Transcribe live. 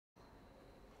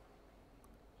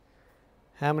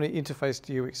How many interface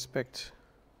do you expect?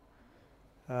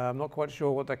 I'm not quite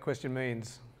sure what that question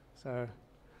means. So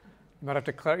you might have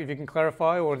to, if you can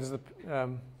clarify, or does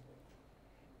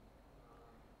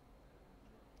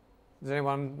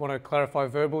anyone want to clarify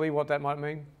verbally what that might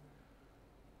mean?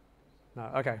 No,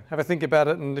 okay. Have a think about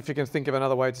it, and if you can think of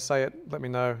another way to say it, let me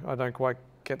know. I don't quite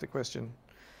get the question.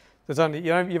 There's only,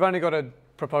 you've only got to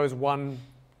propose one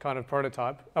kind of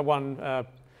prototype.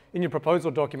 In your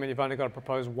proposal document, you've only got to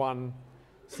propose one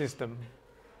system.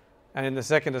 And in the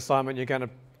second assignment, you're going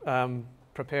to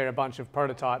prepare a bunch of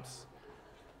prototypes,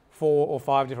 4 or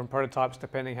 5 different prototypes,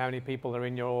 depending how many people are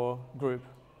in your group.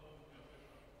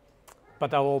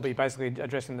 But they'll all be basically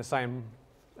addressing the same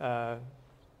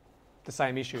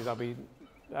issue. They'll be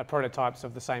prototypes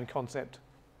of the same concept.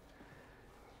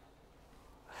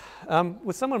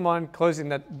 Would someone mind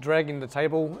dragging the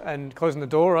table and closing the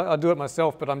door? I do it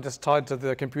myself, but I'm just tied to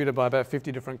the computer by about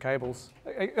 50 different cables.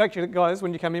 Actually, guys,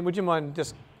 when you come in, would you mind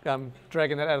just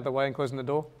dragging that out of the way and closing the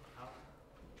door?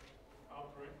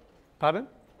 Pardon?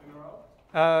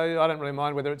 I don't really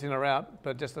mind whether it's in or out,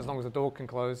 but just as long as the door can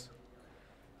close,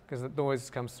 because the noise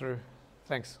comes through.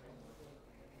 Thanks.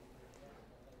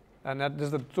 And now, does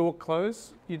the door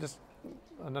close? I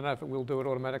don't know if it will do it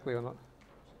automatically or not.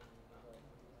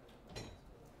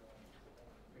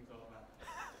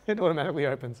 It automatically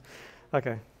opens.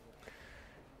 Okay.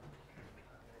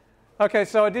 Okay,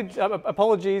 so I did,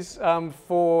 apologies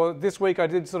for this week, I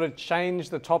did sort of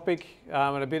change the topic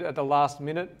a bit at the last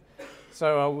minute.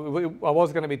 So I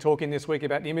was going to be talking this week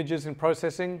about images and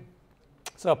processing.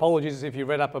 So apologies if you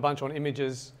read up a bunch on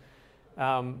images,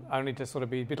 only to sort of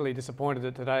be bitterly disappointed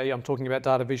that today I'm talking about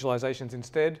data visualizations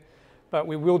instead. But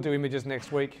we will do images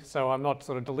next week, so I'm not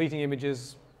sort of deleting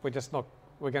images,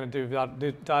 we're going to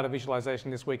do data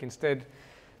visualization this week instead,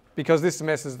 because this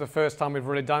semester is the first time we've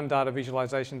really done data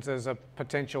visualizations as a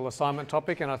potential assignment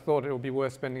topic, and I thought it would be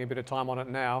worth spending a bit of time on it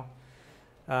now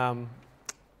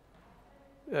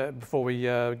before we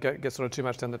get sort of too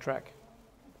much down the track.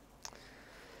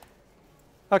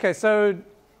 Okay, so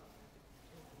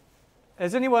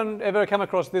has anyone ever come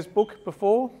across this book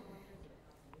before?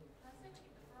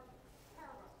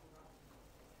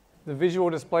 The Visual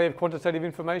Display of Quantitative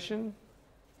Information?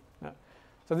 No.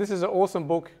 So this is an awesome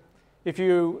book. If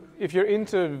you're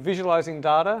into visualizing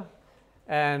data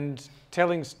and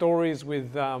telling stories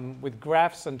with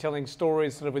graphs and telling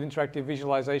stories sort of with interactive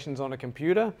visualizations on a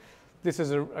computer, this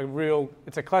is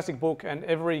it's a classic book, and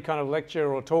every kind of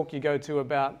lecture or talk you go to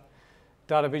about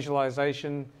data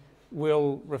visualization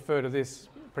will refer to this,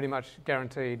 pretty much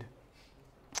guaranteed.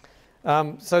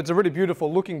 So it's a really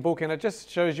beautiful looking book, and it just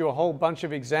shows you a whole bunch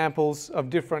of examples of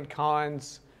different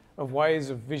kinds of ways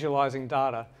of visualizing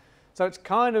data. So it's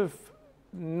kind of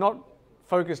not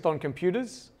focused on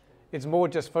computers. It's more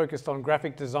just focused on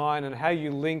graphic design and how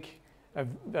you link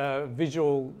a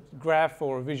visual graph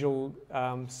or a visual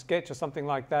sketch or something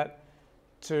like that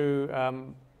to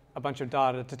a bunch of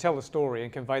data to tell a story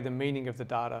and convey the meaning of the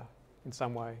data in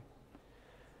some way.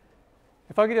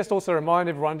 If I could just also remind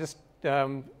everyone,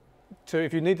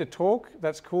 if you need to talk,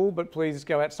 that's cool, but please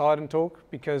go outside and talk,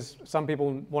 because some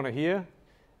people want to hear.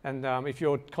 And if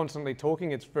you're constantly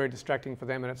talking, it's very distracting for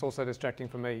them, and it's also distracting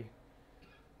for me.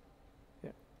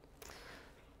 Yeah.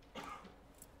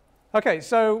 Okay,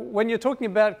 so when you're talking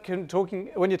about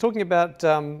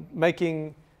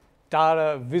making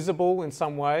data visible in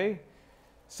some way,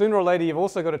 sooner or later you've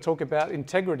also got to talk about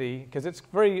integrity, because it's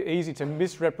very easy to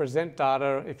misrepresent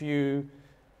data if you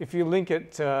link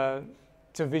it to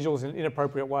visuals in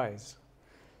inappropriate ways.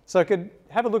 So I could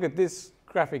have a look at this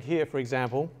graphic here, for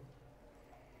example,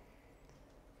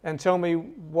 and tell me,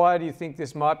 why do you think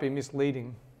this might be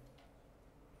misleading?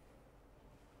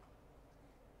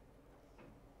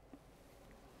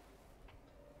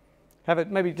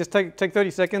 Maybe just take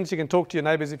 30 seconds. You can talk to your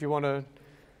neighbours if you want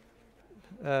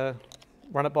to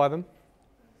run it by them.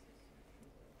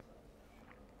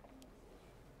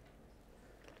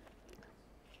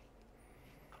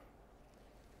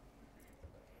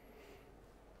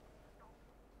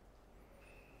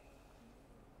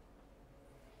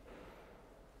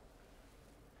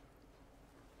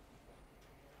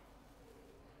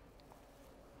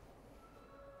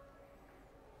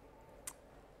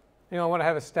 Anyone want to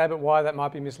have a stab at why that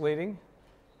might be misleading?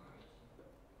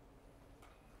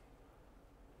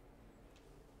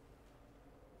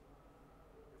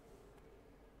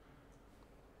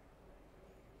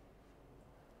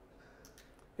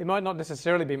 It might not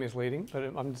necessarily be misleading, but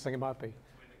I'm just saying it might be. Between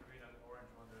the green and orange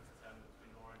one, there's 10.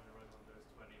 Between orange and red one, there's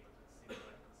 20. But it seems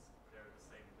like they're the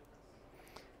same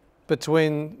difference.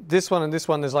 Between this one and this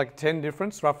one, there's like 10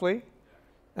 difference, roughly. Yeah.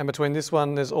 And between this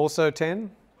one, there's also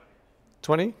 10.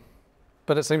 20?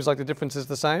 But it seems like the difference is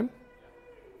the same?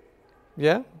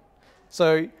 Yeah?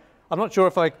 So I'm not sure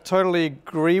if I totally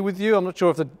agree with you. I'm not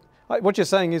sure if what you're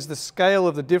saying is the scale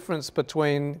of the difference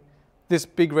between this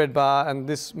big red bar and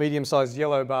this medium-sized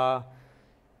yellow bar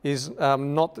is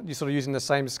not that you're sort of using the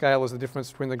same scale as the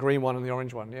difference between the green one and the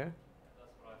orange one, yeah? That's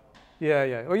what I thought. Yeah,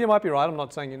 yeah. Well, you might be right. I'm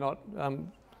not saying you're not.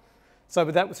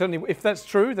 But that certainly, if that's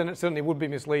true, then it certainly would be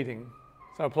misleading.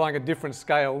 So applying a different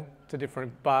scale to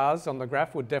different bars on the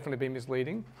graph would definitely be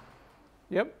misleading.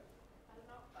 Yep. I don't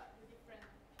know, but the different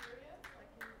periods,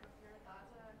 like can you compare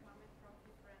data coming from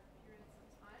different periods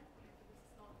of time? Maybe this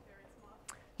is not very smart.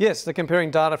 Yes, they're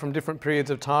comparing data from different periods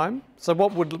of time. So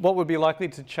what would be likely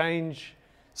to change,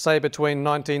 say, between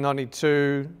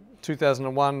 1992,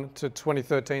 2001 to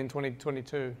 2013,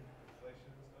 2022?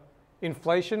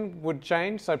 Inflation would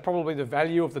change, so probably the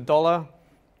value of the dollar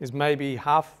is maybe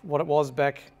half what it was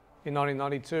back in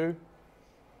 1992.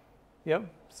 Yep.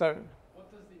 So.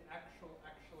 What does the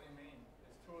actually mean?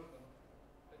 There's two of them.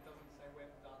 It doesn't say what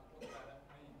that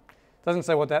means. Doesn't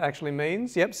say what that actually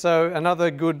means. Yep. So another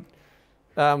good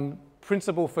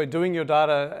principle for doing your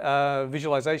data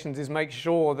visualizations is make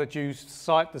sure that you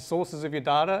cite the sources of your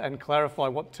data and clarify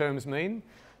what terms mean.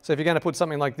 So if you're going to put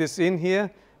something like this in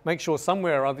here, make sure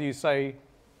somewhere or other you say,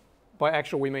 by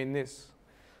actual we mean this.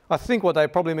 I think what they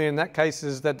probably mean in that case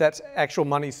is that that's actual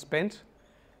money spent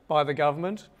by the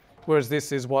government, whereas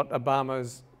this is what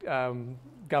Obama's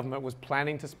government was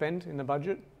planning to spend in the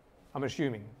budget. I'm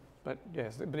assuming, but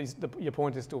yes, but your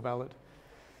point is still valid.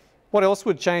 What else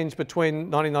would change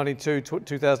between 1992,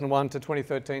 2001 to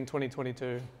 2013,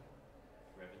 2022?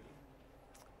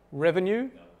 Revenue?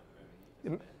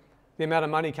 The amount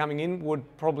of money coming in would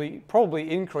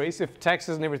probably increase if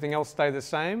taxes and everything else stay the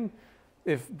same.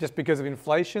 If just because of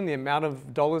inflation, the amount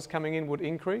of dollars coming in would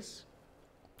increase.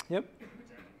 Yep.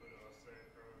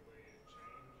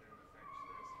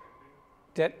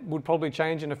 Debt would probably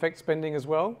change and affect spending as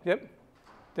well. Yep.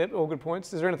 Debt, all good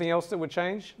points. Is there anything else that would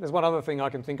change? There's one other thing I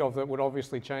can think of that would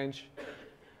obviously change.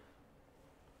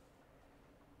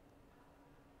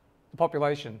 The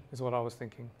population is what I was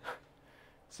thinking.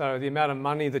 So the amount of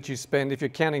money that you spend, if you're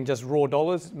counting just raw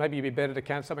dollars, maybe it'd be better to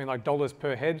count something like dollars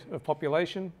per head of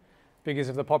population, because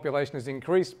if the population is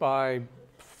increased by, I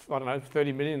don't know,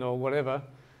 30 million or whatever,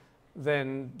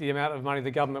 then the amount of money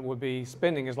the government would be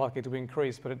spending is likely to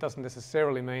increase, but it doesn't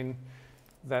necessarily mean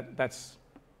that that's,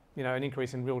 you know, an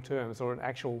increase in real terms or an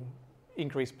actual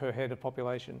increase per head of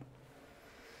population.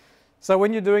 So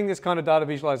when you're doing this kind of data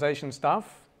visualization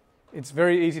stuff, it's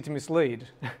very easy to mislead.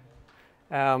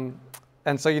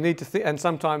 And so you need to think, and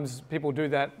sometimes people do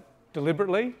that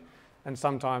deliberately and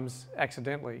sometimes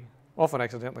accidentally, often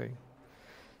accidentally.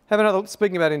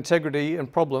 Speaking about integrity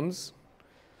and problems,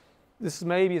 this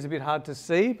maybe is a bit hard to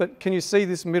see, but can you see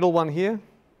this middle one here?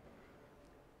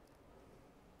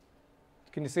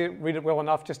 Can you see it, read it well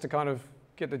enough just to kind of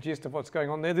get the gist of what's going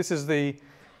on there? This is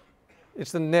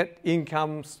it's the net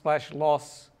income /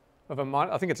 loss of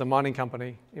I think it's a mining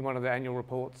company in one of the annual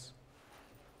reports.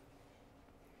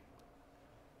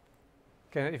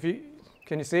 Can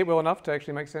you see it well enough to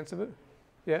actually make sense of it?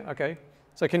 Yeah, okay.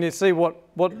 So can you see what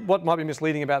might be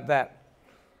misleading about that?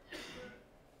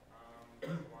 The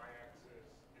y-axis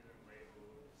isn't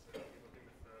labeled, so if you look in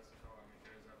the first column, it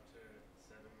goes up to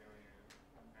 7 million,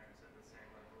 and it's at the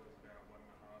same level as about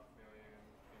 1.5 million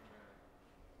in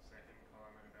the second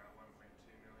column and about 1.2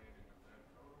 million in the third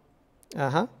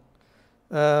column.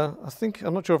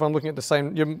 I'm not sure if I'm looking at the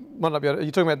same, you might not be able to, are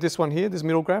you talking about this one here, this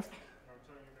middle graph?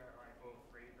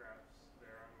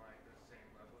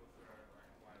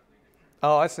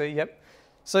 Oh, I see, yep.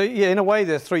 So yeah, in a way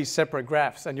they're three separate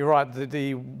graphs, and you're right,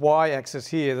 the y-axis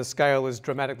here, the scale is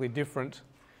dramatically different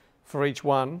for each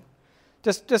one.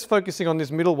 Just focusing on this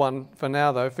middle one for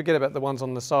now though, forget about the ones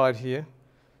on the side here.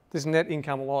 This net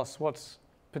income loss, what's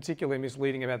particularly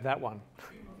misleading about that one?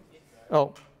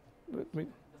 Oh. The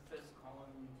first column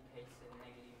indicates a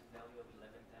negative value of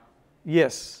 11,000.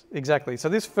 Yes, exactly. So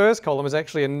this first column is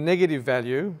actually a negative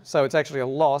value, so it's actually a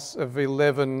loss of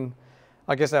 11,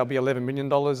 I guess that'll be $11 million,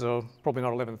 or probably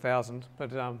not 11,000,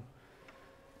 but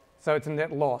so it's a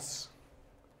net loss.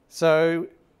 So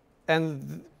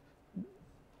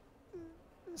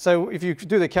if you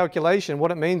do the calculation,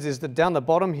 what it means is that down the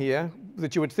bottom here,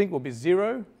 that you would think will be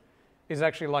 0, is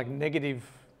actually like negative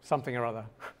something or other.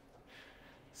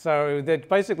 So they're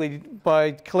basically,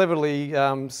 by cleverly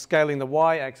scaling the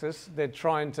y-axis, they're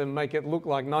trying to make it look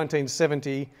like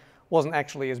 1970 wasn't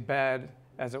actually as bad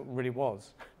as it really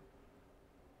was.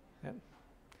 Yep.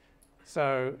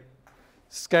 So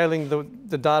scaling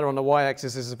the data on the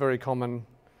y-axis is a very common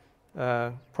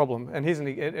problem. And here's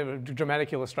a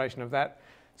dramatic illustration of that.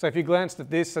 So if you glanced at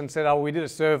this and said, oh, we did a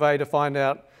survey to find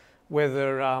out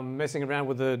whether messing around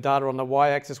with the data on the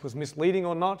y-axis was misleading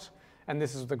or not, and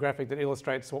this is the graphic that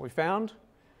illustrates what we found,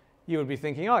 you would be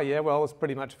thinking, oh yeah, well, it's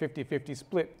pretty much 50-50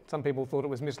 split. Some people thought it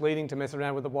was misleading to mess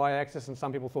around with the y-axis and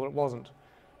some people thought it wasn't.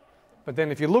 But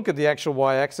then if you look at the actual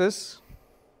y-axis,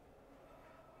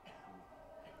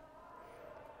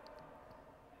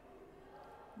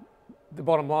 the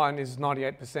bottom line is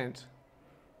 98%.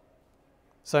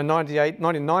 So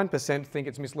 99% think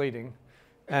it's misleading,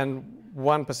 and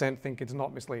 1% think it's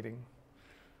not misleading.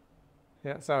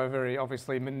 Yeah, so a very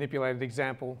obviously manipulated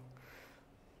example,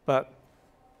 but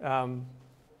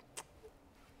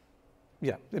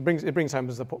yeah, it brings home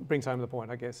the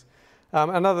point, I guess.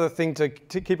 Another thing to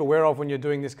keep aware of when you're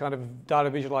doing this kind of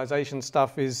data visualization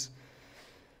stuff is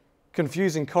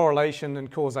confusing correlation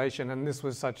and causation, and this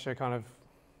was such a kind of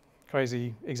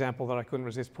crazy example that I couldn't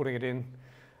resist putting it in.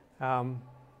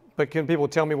 But can people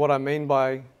tell me what I mean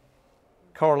by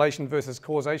correlation versus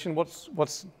causation?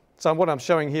 So what I'm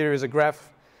showing here is a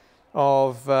graph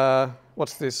of,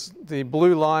 what's this? The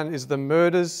blue line is the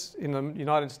murders in the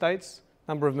United States,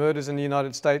 number of murders in the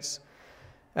United States,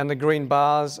 and the green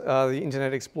bars are the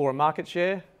Internet Explorer market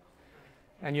share.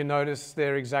 And you notice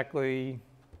they're exactly,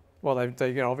 well,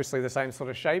 they're obviously the same sort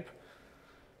of shape.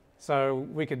 So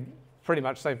we could pretty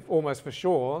much say almost for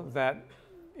sure that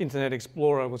Internet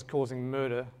Explorer was causing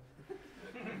murder.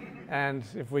 And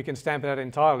if we can stamp it out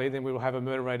entirely, then we will have a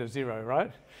murder rate of 0,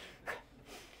 right?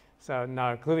 So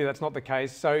no, clearly that's not the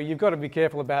case. So you've got to be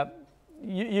careful about,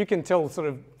 you can tell sort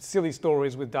of silly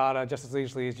stories with data just as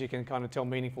easily as you can kind of tell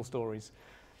meaningful stories.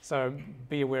 So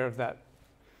be aware of that.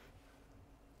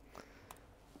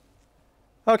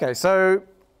 Okay, so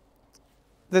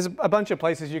there's a bunch of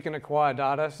places you can acquire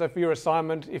data. So for your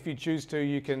assignment, if you choose to,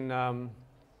 you can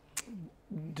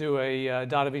do a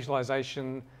data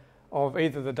visualization of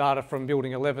either the data from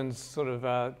Building 11's sort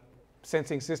of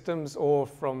sensing systems or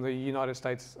from the United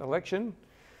States election.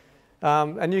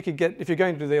 And you could get, if you're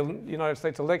going to the United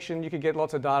States election, you could get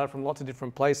lots of data from lots of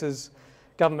different places,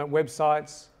 government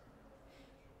websites.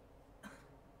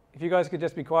 If you guys could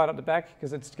just be quiet at the back,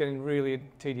 because it's getting really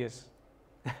tedious.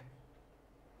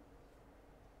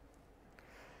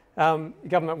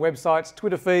 Government websites,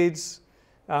 Twitter feeds,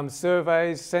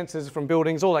 surveys, sensors from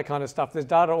buildings, all that kind of stuff. There's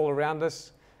data all around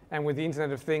us, and with the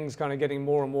Internet of Things kind of getting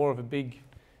more and more of a big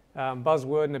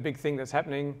buzzword and a big thing that's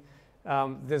happening,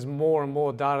 there's more and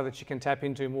more data that you can tap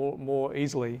into more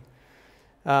easily.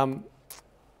 And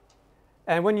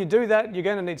when you do that, you're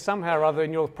going to need somehow or other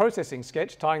in your processing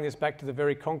sketch, tying this back to the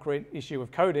very concrete issue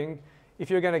of coding, if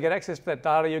you're going to get access to that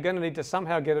data, you're going to need to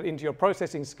somehow get it into your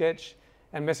processing sketch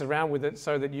and mess around with it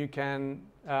so that you can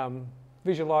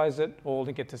visualize it or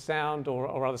link it to sound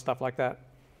or other stuff like that.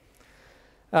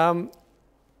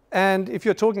 And if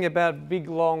you're talking about big,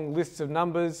 long lists of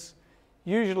numbers,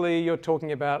 usually you're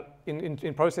talking about,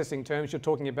 in processing terms, you're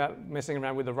talking about messing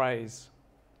around with arrays.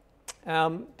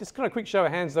 Just kind of quick show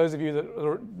of hands, those of you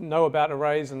that know about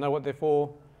arrays and know what they're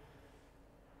for.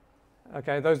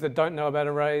 Okay, those that don't know about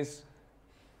arrays.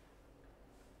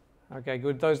 Okay,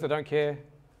 good. Those that don't care.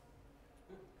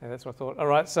 Yeah, that's what I thought. All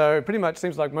right, so pretty much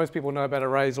seems like most people know about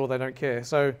arrays or they don't care.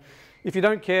 So if you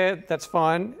don't care, that's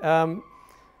fine.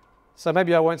 So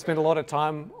maybe I won't spend a lot of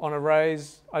time on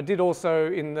arrays. I did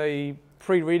also, in the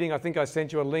pre-reading, I think I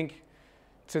sent you a link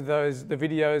to the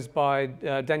videos by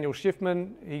Daniel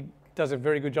Schiffman. He does a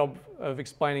very good job of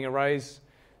explaining arrays.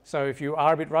 So if you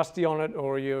are a bit rusty on it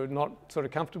or you're not sort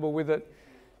of comfortable with it,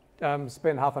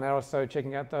 spend half an hour or so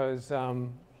checking out those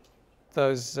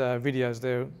videos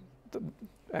there,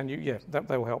 and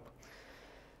they will help.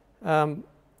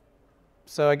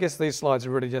 So I guess these slides are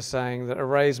really just saying that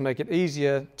arrays make it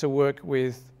easier to work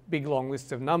with big long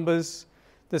lists of numbers.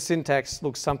 The syntax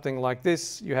looks something like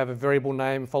this. You have a variable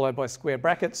name followed by square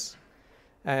brackets,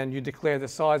 and you declare the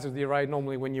size of the array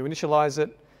normally when you initialize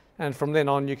it. And from then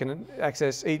on, you can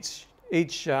access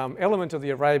each element of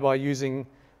the array by using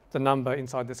the number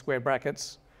inside the square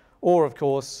brackets. Or, of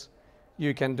course,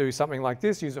 you can do something like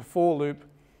this, use a for loop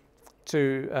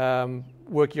to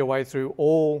work your way through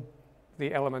all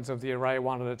the elements of the array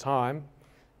one at a time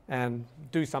and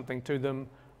do something to them,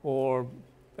 or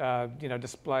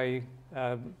display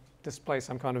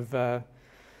some kind of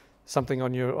something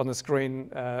on the screen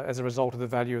as a result of the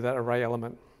value of that array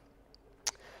element.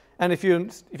 And if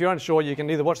you're unsure, you can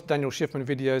either watch Daniel Schiffman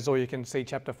videos or you can see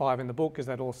chapter 5 in the book, because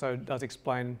that also does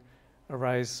explain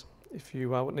arrays if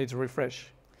you need to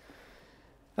refresh.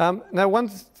 Now, one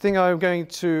thing I'm going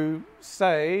to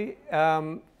say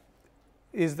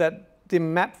is that the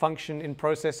map function in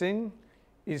processing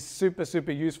is super,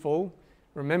 super useful.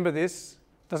 Remember this,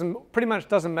 pretty much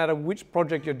doesn't matter which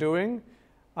project you're doing.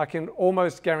 I can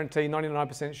almost guarantee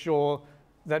 99% sure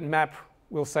that map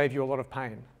will save you a lot of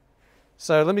pain.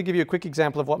 So let me give you a quick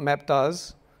example of what map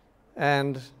does,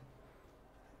 and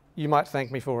you might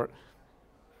thank me for it.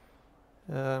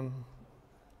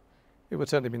 It would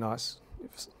certainly be nice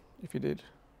if you did.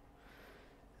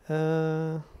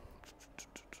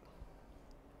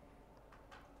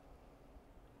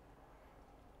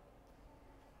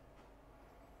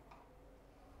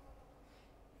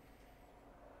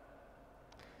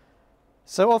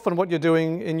 So often what you're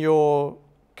doing in your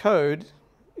code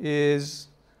is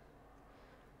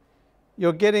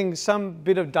you're getting some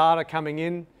bit of data coming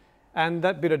in, and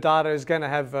that bit of data is going to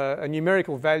have a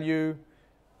numerical value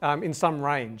in some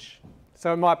range.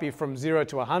 So it might be from 0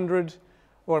 to 100,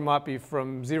 or it might be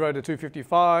from 0 to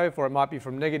 255, or it might be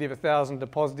from negative 1,000 to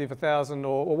positive 1,000,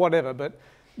 or whatever. But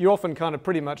you often kind of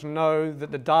pretty much know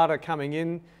that the data coming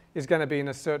in is going to be in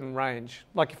a certain range.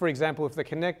 Like, for example, if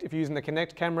you're using the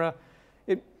Kinect camera,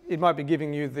 it might be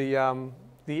giving you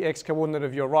the x coordinate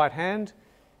of your right hand,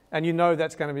 and you know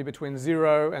that's going to be between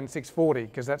 0 and 640,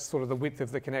 because that's sort of the width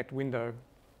of the Kinect window,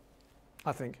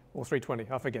 I think, or 320,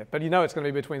 I forget. But you know it's going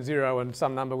to be between 0 and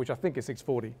some number, which I think is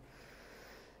 640.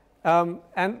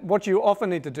 And what you often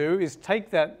need to do is take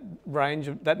that range,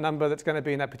 that number that's going to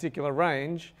be in that particular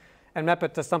range, and map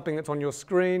it to something that's on your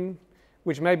screen,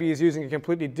 which maybe is using a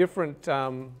completely different,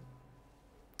 a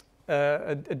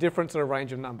different sort of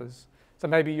range of numbers. So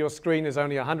maybe your screen is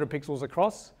only 100 pixels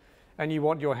across, and you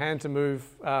want your hand to move,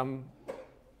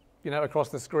 across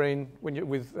the screen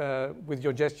with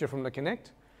your gesture from the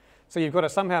Kinect. So you've got to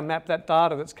somehow map that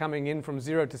data that's coming in from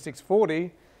 0 to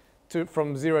 640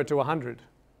 from 0 to 100.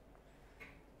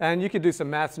 And you could do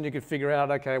some maths and you could figure out,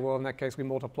 okay, well, in that case, we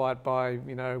multiply it by,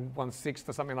 1/6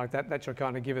 or something like that. That should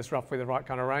kind of give us roughly the right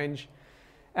kind of range.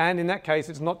 And in that case,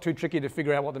 it's not too tricky to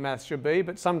figure out what the maths should be,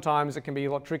 but sometimes it can be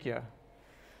a lot trickier.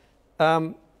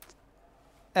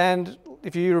 And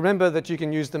if you remember that you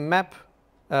can use the map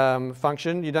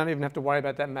function, you don't even have to worry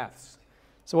about that maths.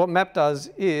 So what map does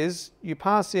is you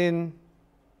pass in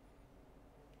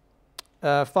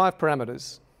 5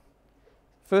 parameters.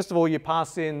 First of all, you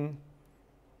pass in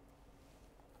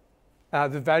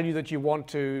the value that you want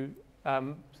to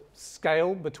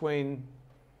scale between,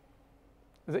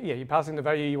 you pass in the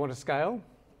value you want to scale.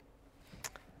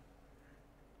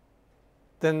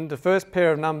 Then the first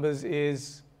pair of numbers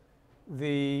is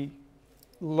the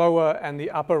lower and the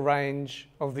upper range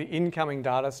of the incoming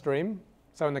data stream.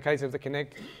 So in the case of the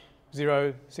Kinect,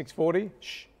 0, 640.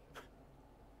 Shh.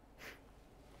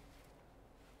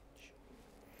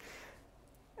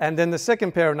 And then the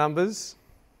second pair of numbers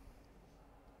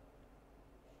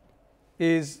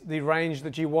is the range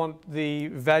that you want the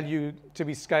value to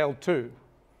be scaled to.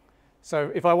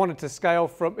 So if I wanted to scale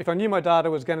from, if I knew my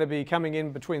data was going to be coming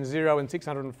in between 0 and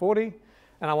 640,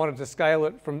 and I wanted to scale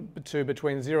it to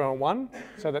between 0 and 1,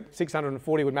 so that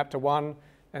 640 would map to 1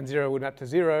 and 0 would map to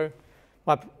 0,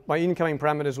 my incoming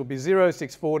parameters would be 0,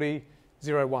 640,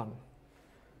 0, 1.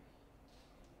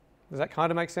 Does that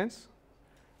kind of make sense?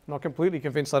 I'm not completely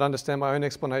convinced I'd understand my own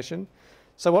explanation.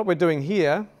 So what we're doing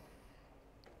here,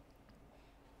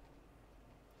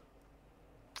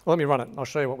 well, let me run it. I'll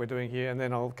show you what we're doing here, and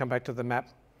then I'll come back to the map.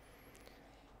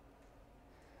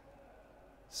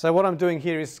 So what I'm doing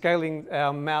here is scaling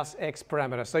our mouse X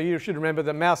parameter. So you should remember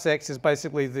that mouse X is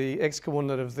basically the X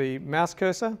coordinate of the mouse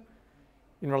cursor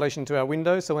in relation to our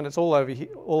window. So when it's all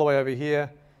the way over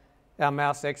here, our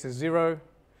mouse X is 0.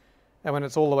 And when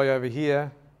it's all the way over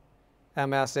here, our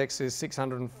mouse X is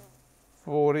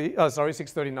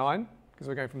 639, because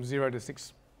we're going from 0 to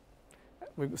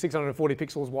 640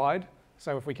 pixels wide.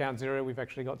 So if we count 0, we've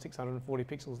actually got 640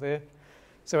 pixels there.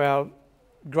 So our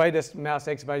greatest mouse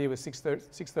X value is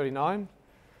 639.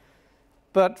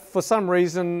 But for some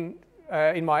reason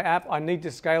in my app, I need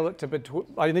to scale it to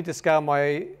I need to scale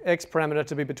my X parameter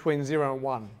to be between 0 and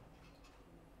 1.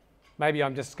 Maybe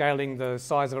I'm just scaling the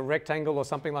size of a rectangle or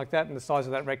something like that, and the size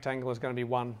of that rectangle is going to be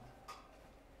 1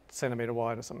 centimeter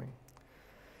wide or something.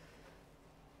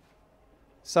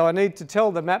 So I need to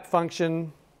tell the map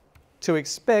function to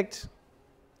expect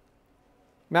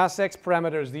mouse X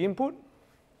parameter as the input,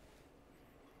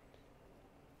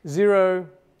 0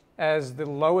 as the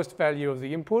lowest value of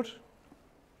the input,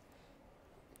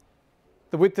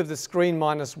 the width of the screen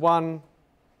minus 1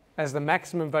 as the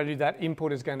maximum value that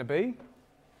input is going to be,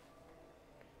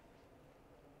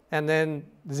 and then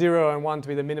 0 and 1 to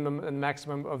be the minimum and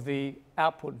maximum of the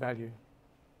output value.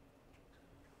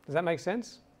 Does that make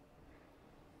sense?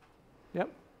 Yep.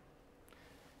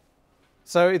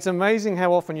 So it's amazing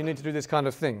how often you need to do this kind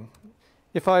of thing.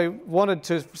 If I wanted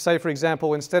to say, for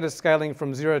example, instead of scaling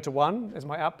from 0 to 1 as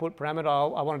my output parameter,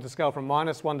 I wanted to scale from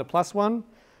 -1 to +1,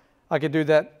 I could do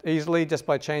that easily just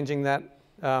by changing that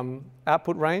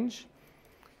output range.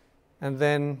 And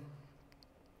then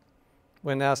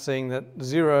we're now seeing that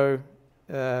 0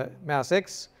 mouse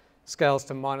X scales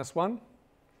to -1,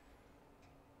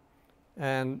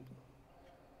 and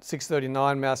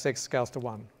 639 mouse X scales to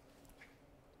 1.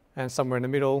 And somewhere in the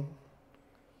middle,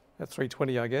 at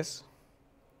 320, I guess,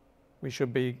 we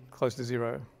should be close to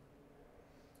 0.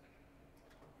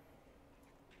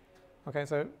 Okay,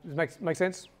 so does it make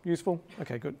sense? Useful?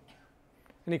 Okay, good.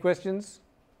 Any questions?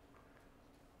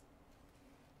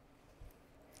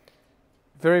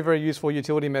 Very, very useful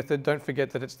utility method. Don't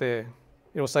forget that it's there.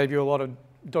 It'll save you a lot of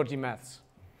dodgy maths.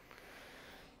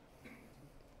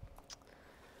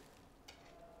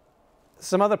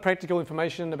 Some other practical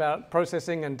information about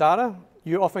processing and data.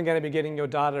 You're often going to be getting your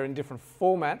data in different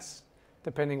formats,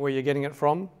 depending where you're getting it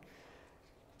from.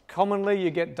 Commonly,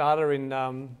 you get data in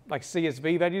like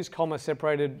CSV values,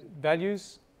 comma-separated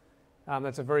values.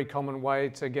 That's a very common way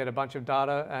to get a bunch of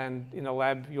data, and in a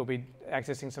lab, you'll be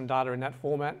accessing some data in that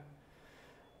format.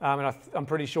 And I'm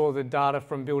pretty sure the data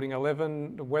from Building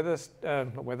 11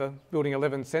 Building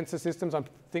 11 sensor systems, I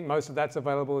think most of that's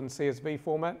available in CSV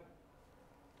format.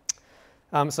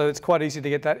 So it's quite easy to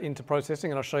get that into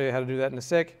processing, and I'll show you how to do that in a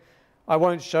sec. I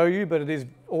won't show you, but it is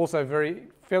also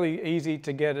fairly easy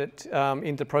to get it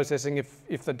into processing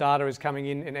if the data is coming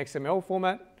in XML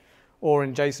format or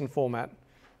in JSON format.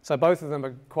 So both of them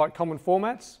are quite common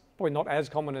formats, probably not as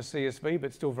common as CSV,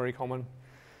 but still very common.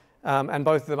 And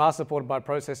both of them are supported by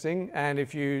processing. And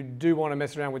if you do want to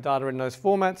mess around with data in those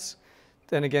formats,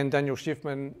 then again, Daniel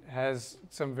Schiffman has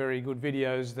some very good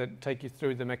videos that take you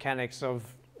through the mechanics of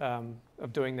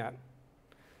doing that.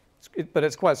 But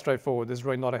it's quite straightforward. There's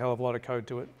really not a hell of a lot of code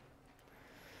to it.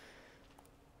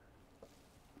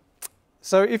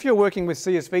 So if you're working with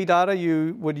CSV data,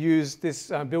 you would use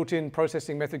this built-in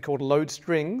processing method called load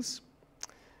strings.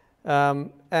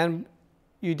 And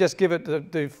you just give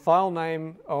it the file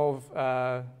name of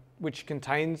which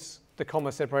contains the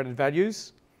comma-separated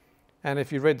values. And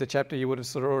if you read the chapter, you would have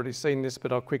sort of already seen this,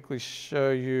 but I'll quickly show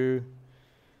you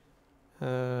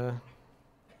what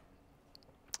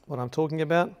I'm talking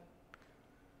about.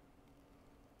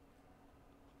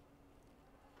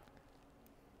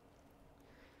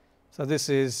 So this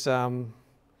is some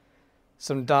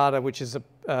data which is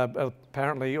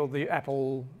apparently all the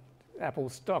Apple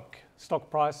stock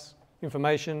price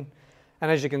information. And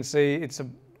as you can see, it's a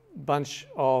bunch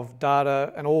of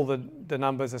data, and all the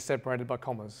numbers are separated by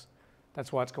commas.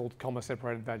 That's why it's called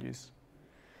comma-separated values.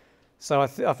 So I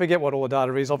forget what all the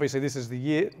data is. Obviously, this is the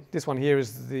year. This one here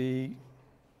is the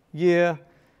year.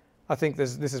 I think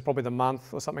this is probably the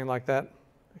month or something like that.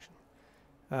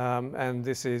 And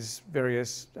this is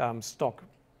various stock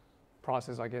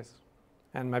prices, I guess,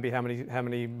 and maybe how many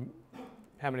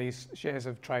shares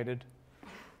have traded.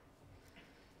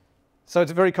 So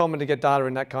it's very common to get data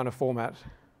in that kind of format.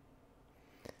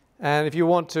 And if you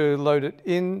want to load it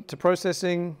into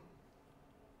processing,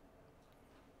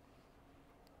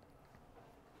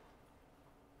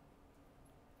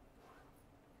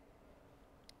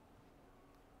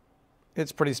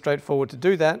 it's pretty straightforward to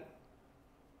do that.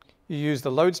 You use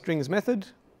the load strings method,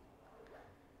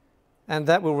 and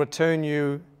that will return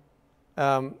you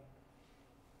an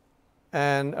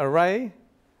array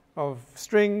of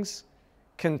strings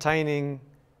containing,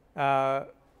 basically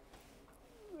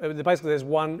there's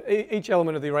each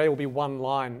element of the array will be one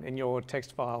line in your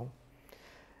text file.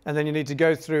 And then you need to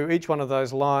go through each one of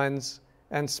those lines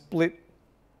and split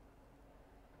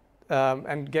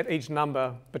and get each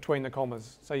number between the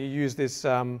commas. So you use this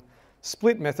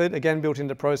split method, again built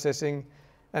into processing,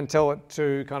 and tell it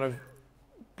to kind of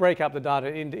break up the data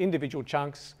into individual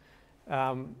chunks,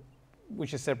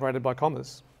 which is separated by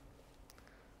commas.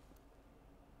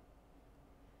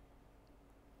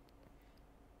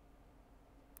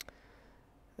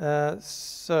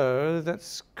 So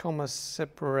that's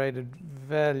comma-separated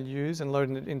values and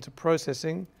loading it into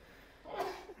processing.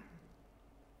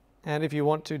 And if you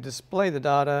want to display the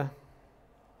data,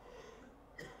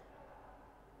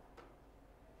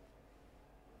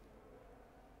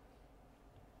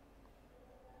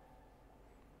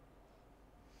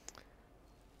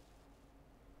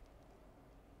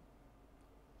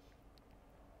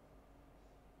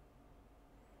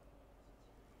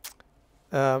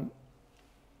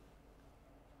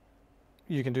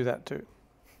 you can do that too.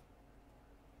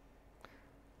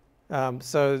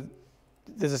 So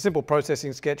there's a simple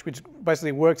processing sketch which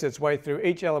basically works its way through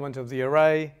each element of the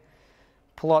array,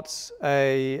 plots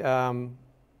a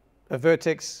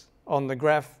vertex on the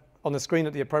graph on the screen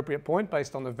at the appropriate point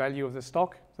based on the value of the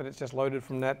stock that it's just loaded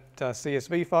from that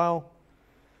CSV file.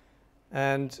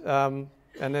 And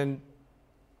then,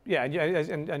 yeah,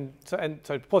 so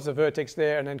it plots a vertex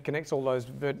there and then connects all those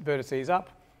vertices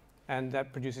up, and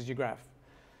that produces your graph.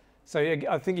 So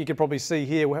I think you can probably see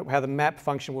here how the map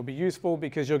function will be useful,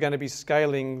 because you're going to be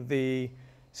scaling the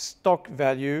stock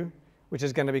value, which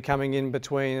is going to be coming in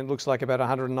between, it looks like about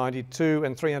 192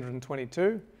 and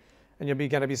 322. And you'll be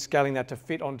going to be scaling that to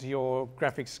fit onto your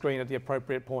graphics screen at the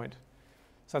appropriate point.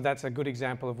 So that's a good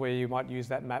example of where you might use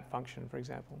that map function, for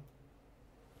example.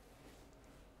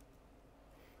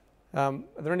 Are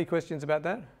there any questions about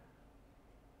that?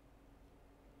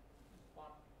 Why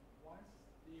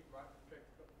is the right project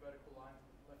got vertical lines,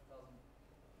 left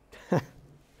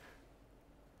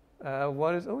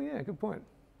doesn't? Oh yeah, good point.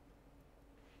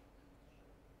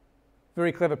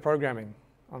 Very clever programming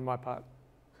on my part.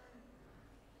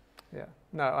 Yeah,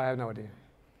 no, I have no idea.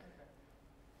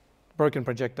 Broken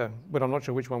projector, but I'm not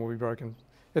sure which one will be broken.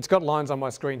 It's got lines on my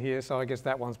screen here, so I guess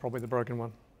that one's probably the broken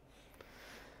one.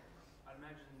 I'd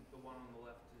imagine the one on the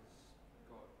left has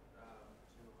got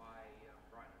too high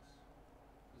brightness.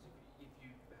 Because if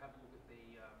you have a look at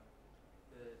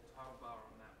the title bar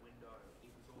on that window,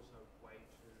 it was also way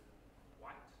too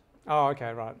white. Oh,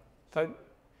 okay, right. So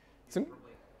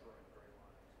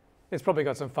it's probably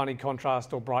got some funny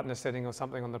contrast or brightness setting or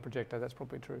something on the projector. That's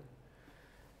probably true.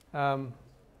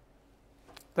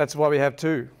 That's why we have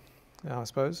two, I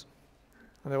suppose.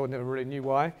 I never really knew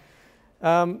why.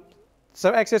 So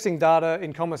accessing data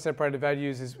in comma-separated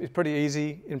values is pretty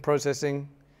easy in processing.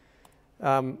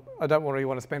 I don't really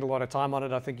want to spend a lot of time on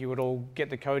it. I think you would all get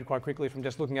the code quite quickly from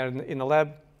just looking at it in the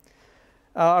lab.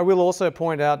 I will also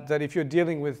point out that if you're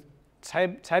dealing with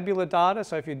tabular data,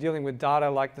 so if you're dealing with data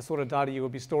like the sort of data you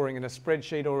would be storing in a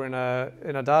spreadsheet or in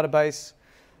a database,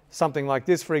 something like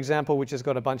this, for example, which has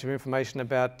got a bunch of information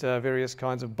about various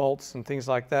kinds of bolts and things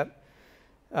like that,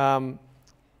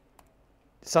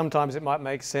 sometimes it might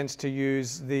make sense to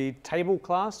use the table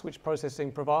class which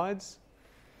processing provides.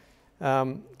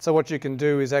 So what you can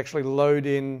do is actually load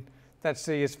in that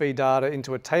CSV data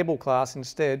into a table class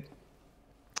instead.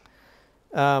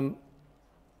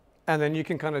 And then you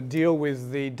can kind of deal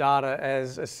with the data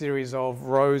as a series of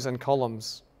rows and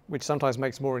columns, which sometimes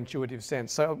makes more intuitive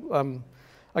sense. So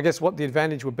I guess what the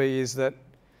advantage would be is that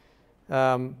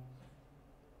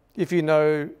if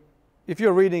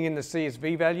you're reading in the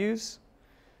CSV values,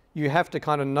 you have to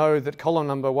kind of know that column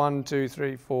number 1, 2,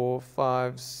 3, 4,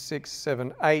 5, 6,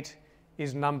 7, 8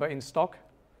 is number in stock.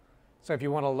 So if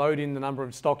you want to load in the number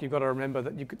of stock, you've got to remember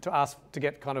that to ask to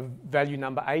get kind of value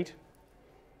number 8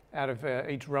 out of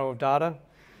each row of data.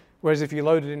 Whereas if you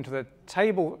load it into the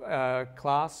table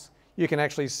class, you can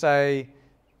actually say,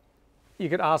 you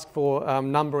could ask for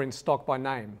number in stock by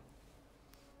name.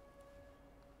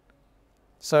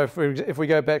 So if we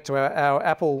go back to our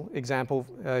Apple example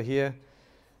here,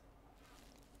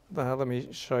 let me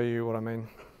show you what I mean.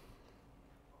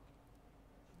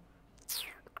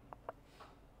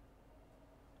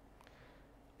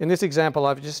 In this example,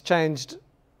 I've just changed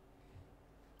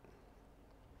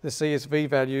the CSV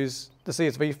values, the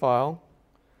CSV file.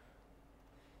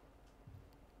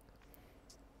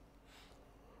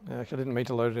 Actually, I didn't mean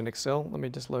to load it in Excel. Let me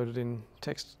just load it in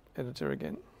text editor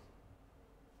again.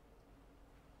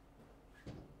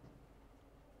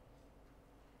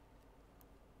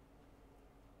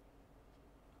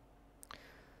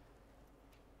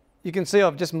 You can see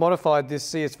I've just modified this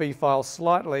CSV file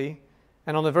slightly,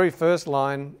 and on the very first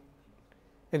line,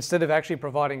 instead of actually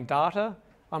providing data,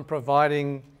 I'm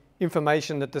providing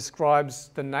information that describes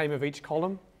the name of each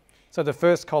column. So the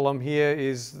first column here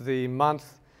is the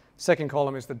month, second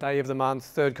column is the day of the month,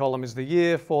 third column is the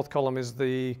year, fourth column is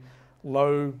the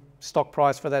low stock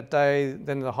price for that day,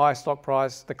 then the high stock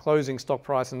price, the closing stock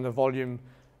price, and the volume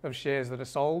of shares that are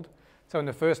sold. So in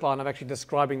the first line, I'm actually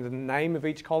describing the name of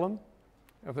each column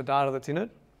of the data that's in it.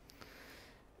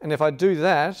 And if I do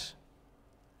that,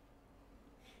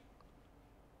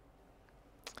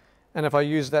 and if I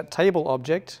use that table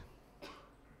object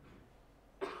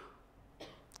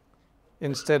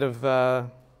instead of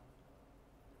the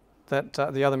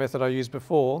other method I used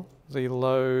before, the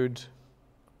load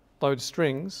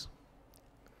strings,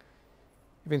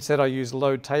 if instead I use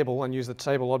load table and use the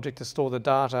table object to store the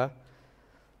data,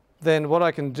 then what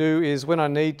I can do is when I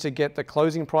need to get the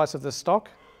closing price of the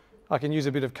stock, I can use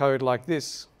a bit of code like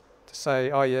this to say,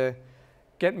 oh yeah,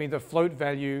 get me the float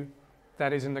value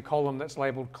that is in the column that's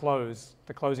labeled close,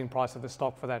 the closing price of the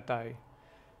stock for that day,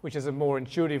 which is a more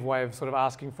intuitive way of sort of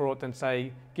asking for it than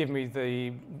say, give me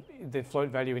the float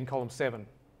value in column 7.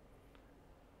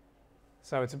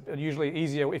 So it's usually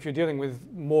easier if you're dealing with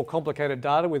more complicated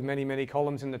data with many, many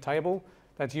columns in the table.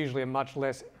 That's usually a much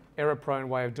less error-prone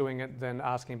way of doing it than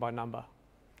asking by number.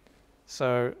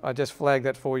 So I just flagged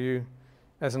that for you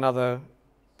as another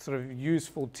sort of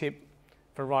useful tip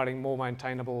for writing more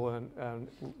maintainable and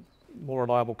more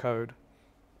reliable code.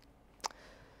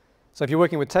 So if you're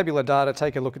working with tabular data,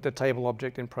 take a look at the table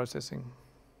object in processing.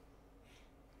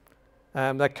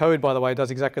 That code, by the way,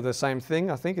 does exactly the same thing.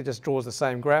 I think it just draws the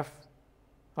same graph.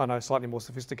 I know, slightly more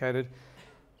sophisticated.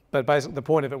 But basically, the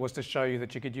point of it was to show you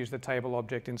that you could use the table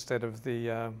object instead of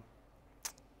the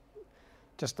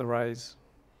just the arrays.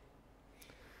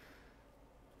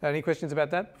 Any questions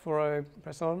about that before I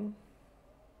press on?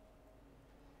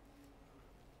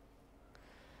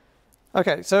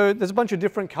 Okay, so there's a bunch of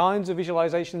different kinds of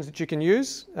visualizations that you can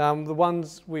use. The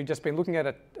ones we've just been looking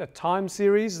at a time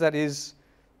series, that is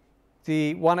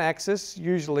the one axis,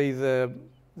 usually the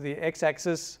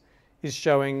x-axis is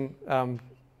showing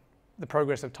the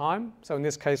progress of time. So in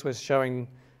this case, we're showing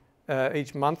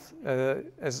each month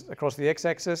as across the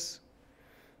x-axis.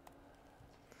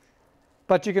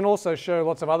 But you can also show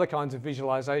lots of other kinds of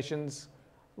visualizations,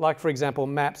 like, for example,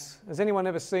 maps. Has anyone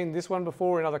ever seen this one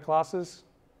before in other classes?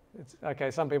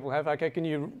 Okay, some people have. Okay, can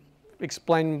you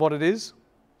explain what it is?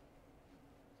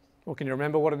 Or can you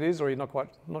remember what it is, or you're not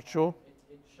sure?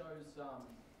 It shows the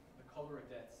cholera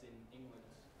deaths in England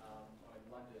or in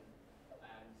London,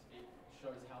 and it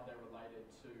shows how they're related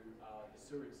to the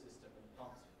sewage system and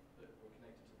pumps that were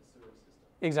connected to the sewage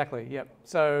system. Exactly, yep.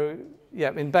 So,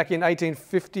 yeah, back in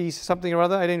 1850 something or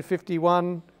other,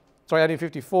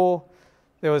 1854,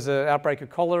 there was an outbreak of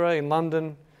cholera in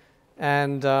London,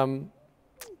 and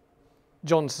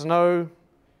John Snow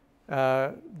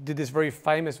did this very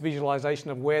famous visualization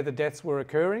of where the deaths were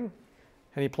occurring,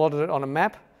 and he plotted it on a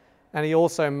map, and he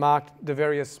also marked the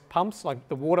various pumps, like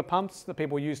the water pumps that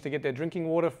people use to get their drinking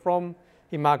water from.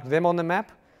 He marked them on the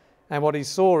map, and what he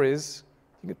saw is,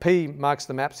 P marks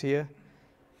the maps here,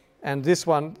 and this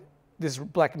one, this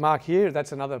black mark here,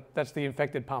 that's the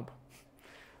infected pump.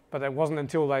 But it wasn't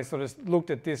until they sort of looked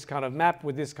at this kind of map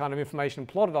with this kind of information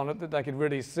plotted on it that they could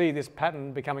really see this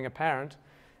pattern becoming apparent.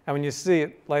 And when you see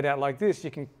it laid out like this,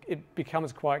 it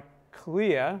becomes quite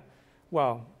clear.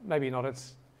 Well, maybe not.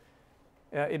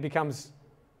 It becomes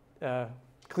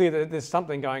clear that there's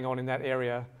something going on in that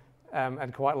area,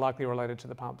 and quite likely related to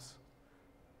the pumps.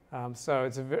 So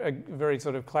it's a very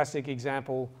sort of classic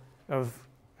example of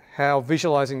how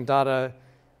visualizing data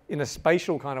in a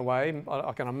spatial kind of way,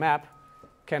 like on a map,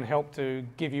 can help to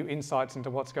give you insights into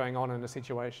what's going on in a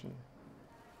situation.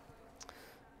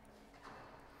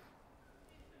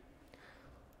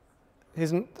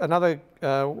 Here's another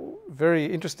very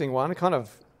interesting one, kind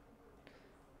of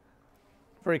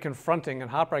very confronting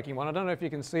and heartbreaking one. I don't know if you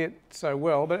can see it so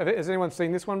well, but has anyone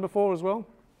seen this one before as well?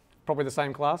 Probably the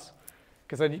same class.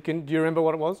 Because do you remember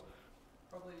what it was?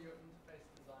 Probably your interface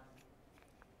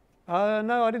design.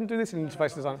 No, I didn't do this in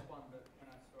interface design. One, but when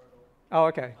I saw it all. Oh,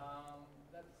 okay.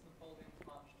 That's Napoleon's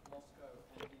march to Moscow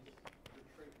and his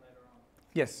retreat later on.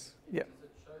 Yes. Yeah. Does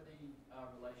it show the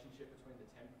relationship between the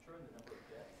temperature and the number of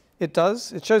deaths? It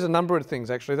does. It shows a number of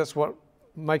things, actually. That's what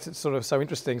makes it sort of so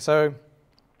interesting. So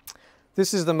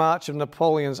this is the march of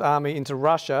Napoleon's army into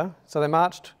Russia. So they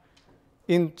marched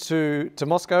to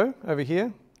Moscow over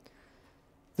here.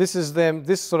 This is them.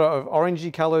 This sort of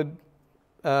orangey coloured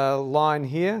line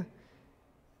here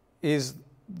is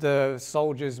the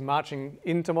soldiers marching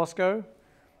into Moscow,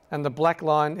 and the black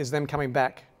line is them coming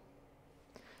back.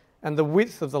 And the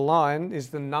width of the line is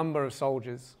the number of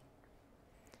soldiers.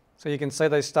 So you can say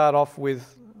they start off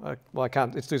with, well, I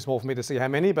can't, it's too small for me to see how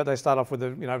many, but they start off with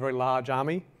a very large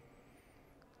army,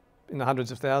 in the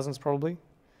hundreds of thousands probably.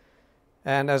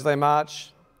 And as they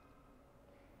march,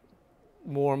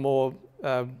 more and more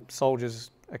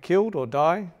soldiers are killed or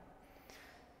die.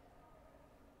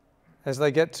 As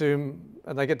they get to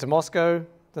Moscow,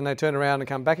 then they turn around and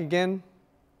come back again.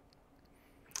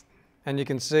 And you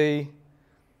can see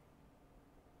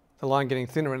the line getting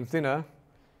thinner and thinner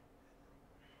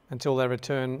until they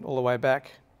return all the way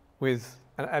back with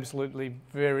an absolutely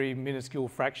very minuscule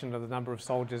fraction of the number of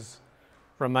soldiers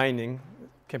remaining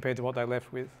compared to what they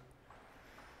left with.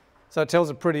 So it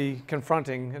tells a pretty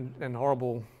confronting and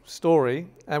horrible story.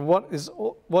 And what is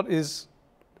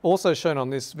also shown on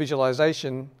this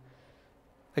visualization,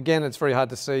 again, it's very hard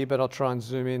to see, but I'll try and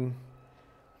zoom in.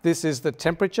 This is the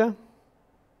temperature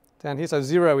down here. So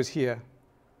 0 is here.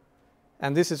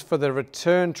 And this is for the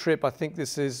return trip. I think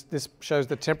this shows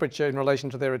the temperature in relation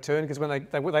to their return, because when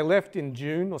they left in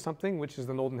June or something, which is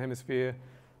the Northern Hemisphere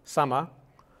summer,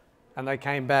 and they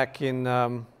came back in,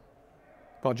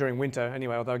 during winter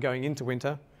anyway, or they were going into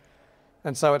winter.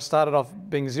 And so it started off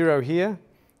being 0 here,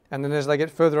 and then as they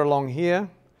get further along here,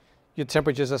 your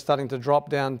temperatures are starting to drop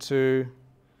down to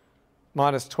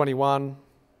minus 21,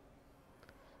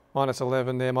 minus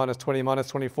 11 there, minus 20, minus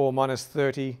 24, minus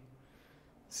 30.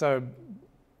 So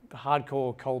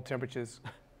hardcore cold temperatures.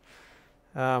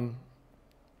 And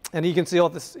you can see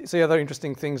other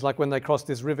interesting things, like when they cross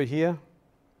this river here,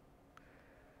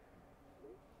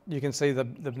 you can see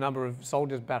the number of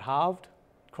soldiers about halved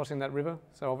crossing that river.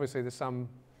 So obviously there's some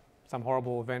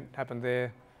horrible event happened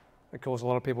there that caused a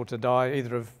lot of people to die,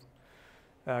 either of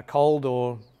cold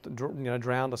or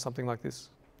drowned or something like this.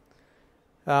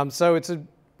 So it's a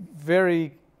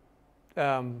very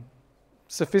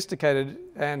sophisticated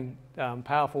and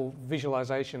powerful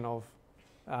visualization of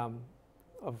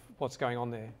what's going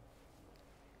on there.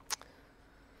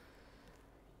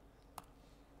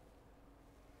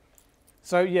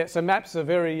 So yeah, so maps are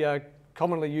very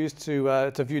commonly used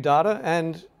to view data,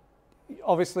 and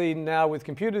obviously now with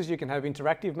computers you can have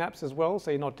interactive maps as well,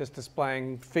 so you're not just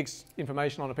displaying fixed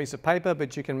information on a piece of paper,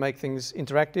 but you can make things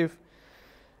interactive.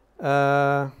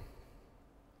 I'll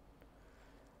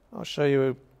show you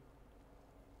an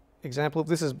example.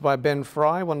 This is by Ben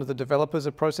Fry, one of the developers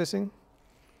of processing.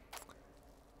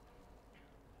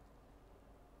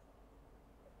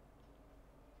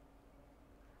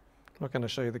 I'm not going to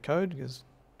show you the code because,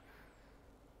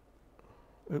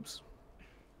 oops.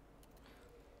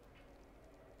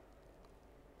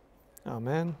 Oh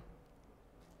man.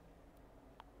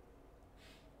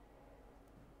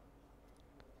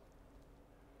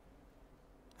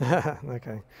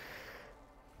 Okay.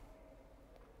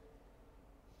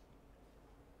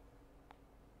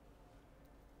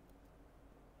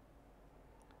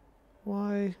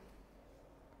 Why?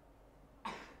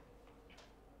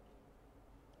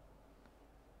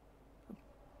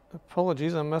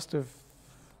 Apologies, I must have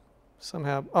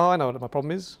somehow... Oh, I know what my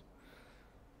problem is.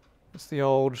 It's the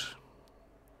old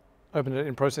open it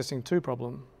in processing 2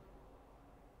 problem.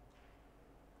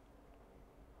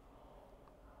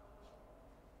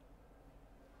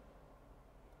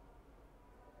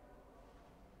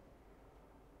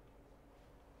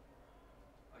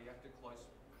 Oh, you have to close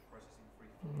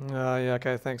processing 3. Yeah,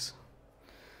 okay, thanks.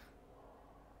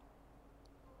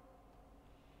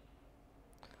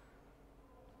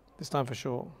 This time for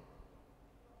sure.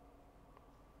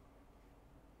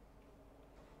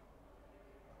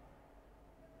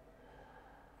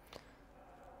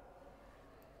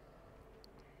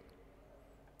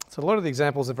 So a lot of the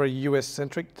examples are very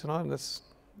US-centric tonight, and that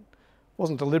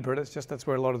wasn't deliberate. It's just that's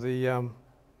where a lot of the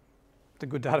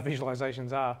good data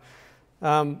visualizations are.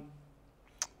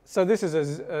 So this is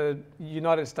a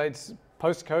United States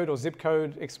postcode or zip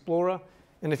code explorer,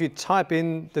 and if you type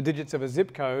in the digits of a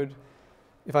zip code,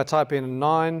 if I type in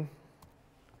 9,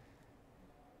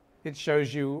 it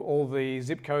shows you all the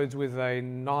zip codes with a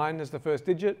 9 as the first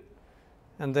digit,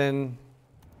 and then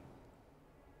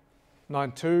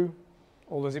 92,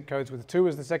 all the zip codes with 2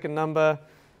 as the second number,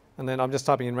 and then I'm just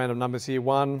typing in random numbers here,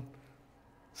 1,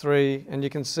 3, and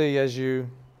you can see as you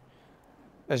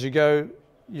go,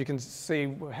 you can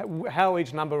see how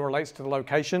each number relates to the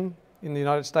location in the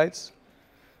United States.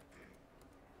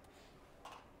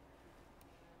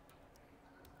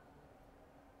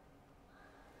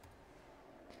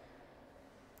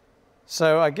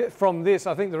 So I get from this,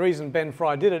 I think the reason Ben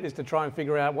Fry did it is to try and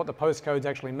figure out what the postcodes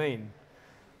actually mean.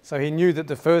 So he knew that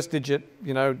the first digit,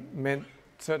 meant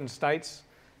certain states,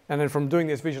 and then from doing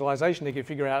this visualization, he could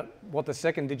figure out what the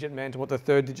second digit meant and what the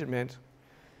third digit meant.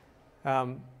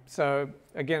 So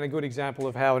again, a good example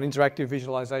of how an interactive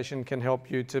visualization can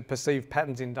help you to perceive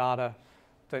patterns in data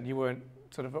that you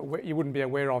wouldn't be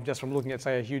aware of just from looking at,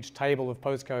 say, a huge table of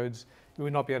postcodes. You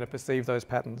would not be able to perceive those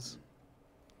patterns.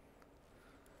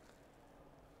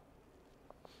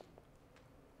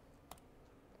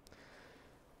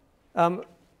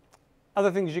 Other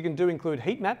things you can do include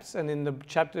heat maps, and in the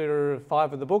chapter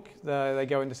 5 of the book, they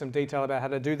go into some detail about how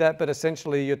to do that, but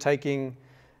essentially you're taking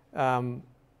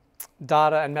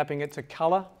data and mapping it to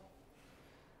color.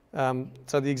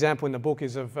 So the example in the book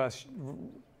is of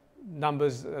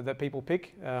numbers that people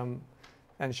pick, and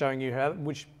showing you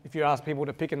if you ask people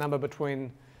to pick a number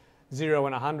between 0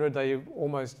 and 100, they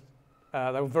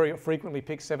will very frequently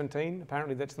pick 17.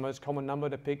 Apparently that's the most common number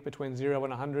to pick between 0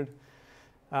 and 100.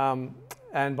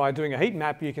 And by doing a heat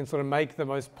map, you can sort of make the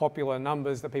most popular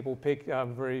numbers that people pick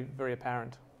very, very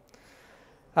apparent.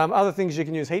 Other things you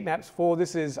can use heat maps for,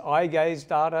 this is eye gaze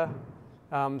data.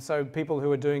 So people who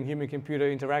are doing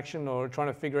human-computer interaction or trying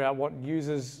to figure out what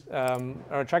users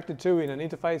are attracted to in an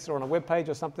interface or on a web page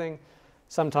or something,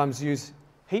 sometimes use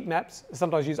heat maps,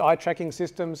 sometimes use eye tracking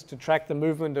systems to track the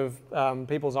movement of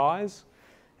people's eyes.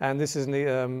 And this is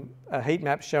a heat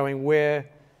map showing where,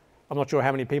 I'm not sure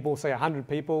how many people, say 100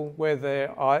 people, where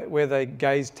their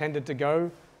gaze tended to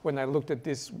go when they looked at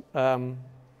this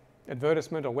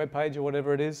advertisement or web page or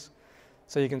whatever it is.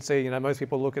 So you can see, most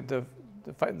people look at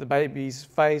the baby's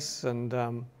face,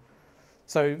 and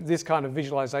so this kind of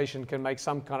visualization can make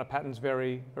some kind of patterns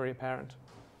very, very apparent.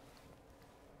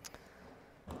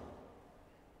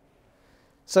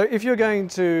 So if you're going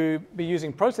to be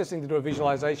using processing to do a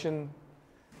visualization,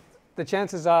 the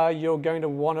chances are you're going to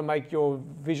want to make your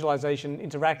visualization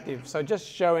interactive. So just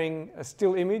showing a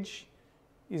still image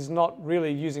is not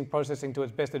really using processing to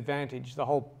its best advantage. The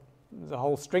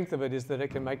whole strength of it is that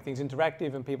it can make things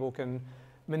interactive, and people can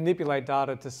manipulate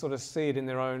data to sort of see it in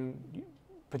their own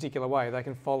particular way. They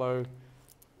can follow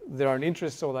their own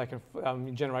interests, or they can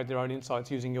generate their own insights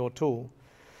using your tool.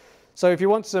 So if you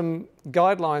want some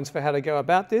guidelines for how to go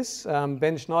about this,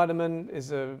 Ben Schneiderman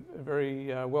is a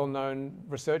very well-known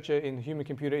researcher in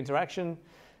human-computer interaction,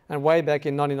 and way back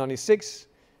in 1996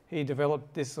 he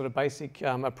developed this sort of basic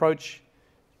approach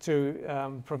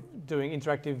to doing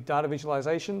interactive data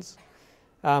visualizations.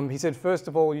 He said, first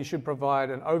of all, you should provide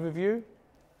an overview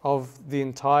of the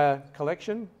entire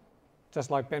collection, just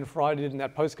like Ben Fry did in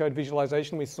that postcode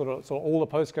visualization. We saw all the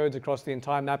postcodes across the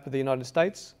entire map of the United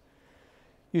States.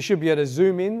 You should be able to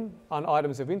zoom in on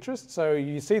items of interest. So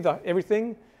you see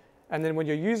everything, and then when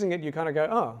you're using it, you kind of go,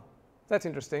 oh, that's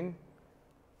interesting.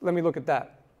 Let me look at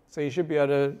that. So you should be able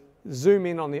to zoom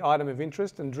in on the item of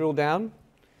interest and drill down.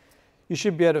 You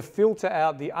should be able to filter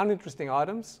out the uninteresting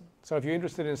items. So if you're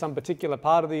interested in some particular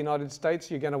part of the United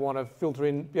States, you're going to want to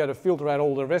be able to filter out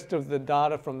all the rest of the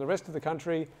data from the rest of the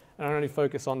country and only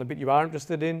focus on the bit you are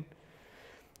interested in.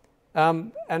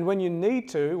 And when you need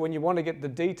to, when you want to get the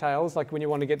details, like when you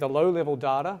want to get the low-level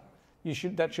data,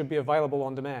 that should be available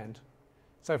on demand.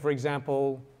 So for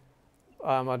example,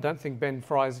 I don't think Ben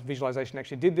Fry's visualization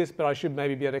actually did this, but I should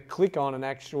maybe be able to click on an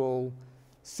actual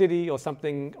city or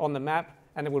something on the map,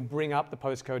 and it would bring up the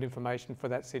postcode information for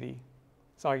that city.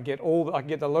 So I could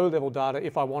get the low-level data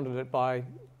if I wanted it by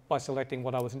selecting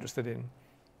what I was interested in.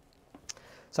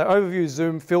 So overview,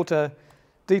 zoom, filter,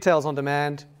 details on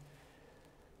demand.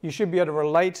 You should be able to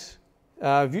relate,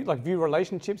 view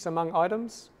relationships among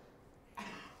items.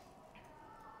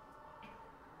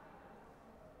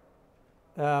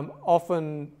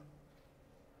 Often,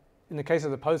 in the case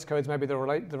of the postcodes, maybe the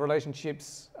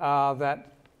relationships are that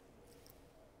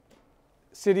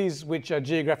cities which are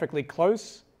geographically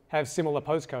close have similar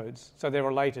postcodes, so they're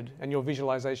related, and your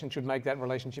visualization should make that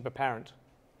relationship apparent.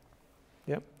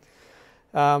 Yep.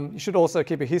 You should also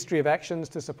keep a history of actions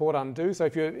to support undo. So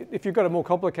if you've got a more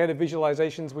complicated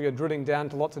visualizations where you're drilling down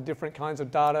to lots of different kinds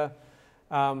of data,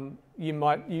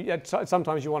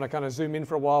 sometimes you want to kind of zoom in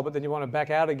for a while, but then you want to back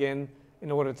out again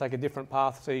in order to take a different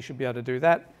path. So you should be able to do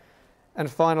that. And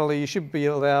finally, you should be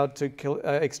allowed to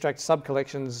extract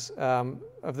sub-collections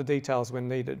of the details when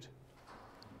needed.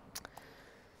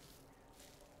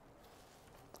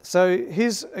 So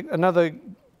here's another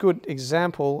good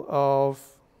example of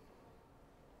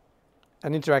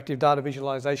an interactive data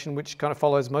visualization which kind of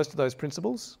follows most of those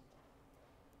principles.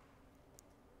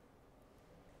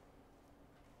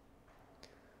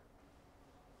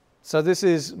 So this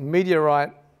is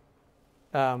meteorite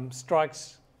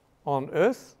strikes on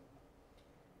Earth.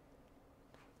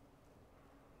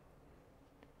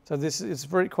 So this is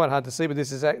quite hard to see, but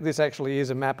this actually is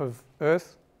a map of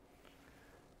Earth.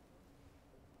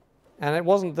 And it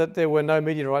wasn't that there were no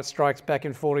meteorite strikes back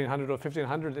in 1400 or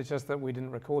 1500, it's just that we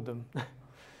didn't record them.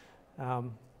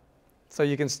 So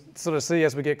you can sort of see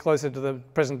as we get closer to the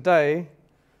present day,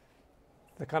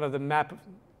 the map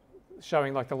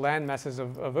showing like the land masses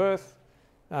of Earth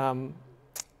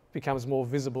becomes more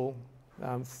visible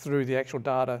through the actual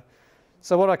data.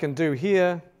 So what I can do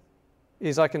here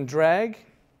is I can drag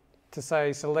to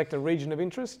say select a region of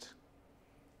interest.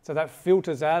 So that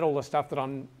filters out all the stuff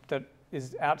that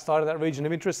is outside of that region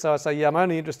of interest. So I say, yeah, I'm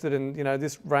only interested in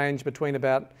this range between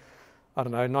about,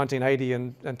 1980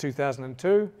 and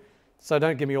 2002. So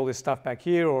don't give me all this stuff back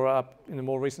here or up in the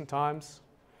more recent times.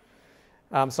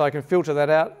 So I can filter that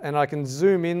out, and I can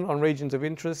zoom in on regions of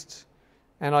interest,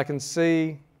 and I can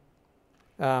see,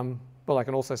 I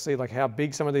can also see like how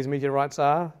big some of these meteorites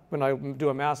are. When I do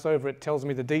a mouse over, it tells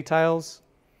me the details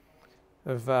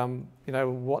of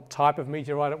what type of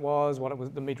meteorite it was,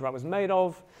 what the meteorite was made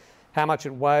of, how much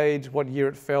it weighed, what year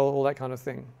it fell, all that kind of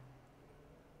thing.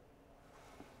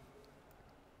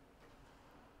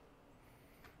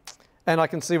 And I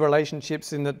can see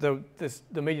relationships in that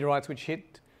the meteorites which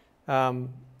hit,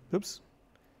 oops,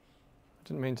 I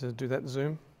didn't mean to do that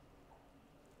zoom.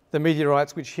 The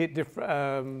meteorites which hit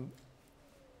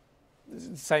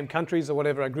same countries or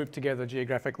whatever are grouped together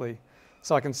geographically.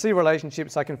 So I can see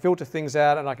relationships, I can filter things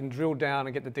out, and I can drill down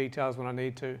and get the details when I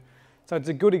need to. So it's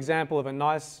a good example of a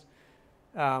nice,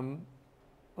 I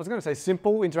was going to say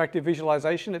simple interactive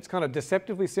visualization. It's kind of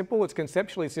deceptively simple. It's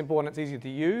conceptually simple and it's easy to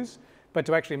use. But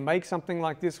to actually make something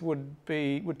like this would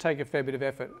take a fair bit of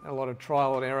effort, a lot of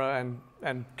trial and error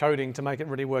and coding to make it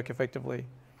really work effectively.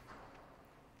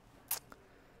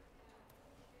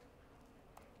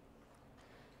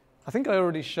 I think I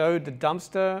already showed the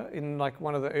dumpster in like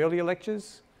one of the earlier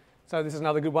lectures. So this is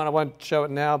another good one. I won't show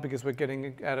it now because we're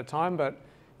getting out of time. But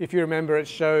if you remember, it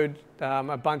showed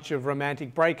a bunch of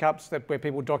romantic breakups where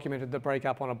people documented the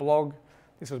breakup on a blog.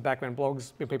 This was back when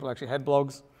people actually had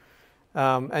blogs.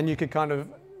 And you could kind of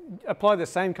apply the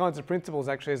same kinds of principles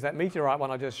actually as that meteorite one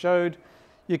I just showed.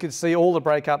 You could see all the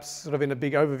breakups sort of in a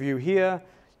big overview here.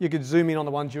 You could zoom in on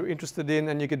the ones you're interested in,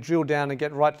 and you could drill down and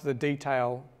get right to the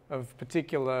detail of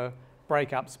particular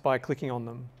breakups by clicking on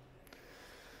them.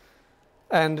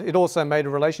 And it also made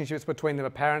relationships between them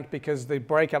apparent because the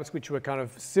breakups which were kind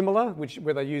of similar,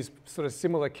 where they used sort of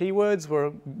similar keywords,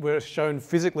 were shown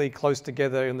physically close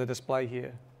together in the display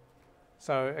here.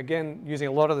 So again, using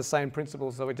a lot of the same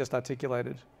principles that we just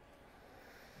articulated.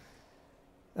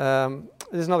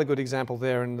 There's another good example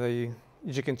there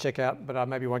you can check out, but I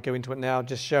maybe won't go into it now,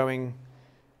 just showing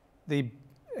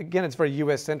again, it's very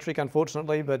US-centric,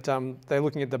 unfortunately, but they're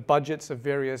looking at the budgets of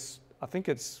various, I think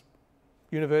it's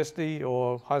university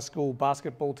or high school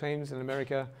basketball teams in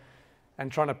America,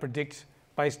 and trying to predict,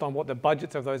 based on what the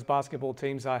budgets of those basketball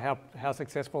teams are, how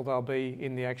successful they'll be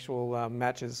in the actual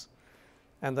matches.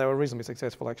 And they were reasonably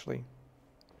successful, actually.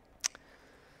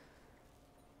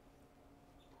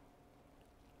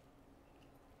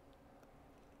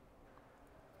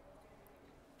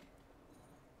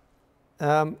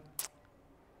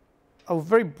 I'll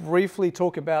very briefly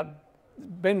talk about,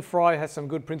 Ben Fry has some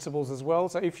good principles as well.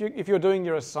 So if you're doing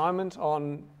your assignment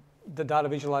on the data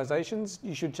visualizations,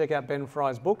 you should check out Ben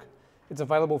Fry's book. It's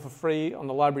available for free on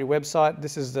the library website.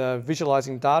 This is the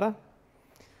Visualizing Data.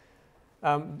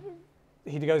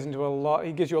 He goes into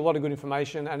he gives you a lot of good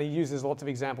information, and he uses lots of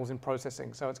examples in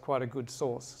processing, so it's quite a good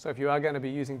source. So if you are going to be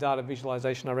using data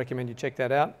visualization, I recommend you check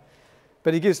that out.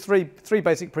 But he gives three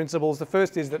basic principles. The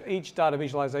first is that each data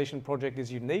visualization project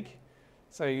is unique.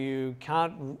 So you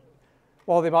can't,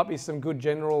 while there might be some good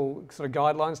general sort of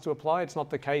guidelines to apply, it's not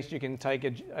the case you can take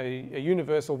a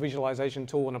universal visualization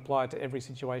tool and apply it to every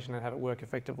situation and have it work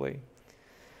effectively.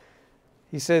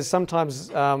 He says sometimes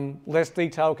less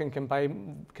detail can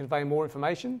convey more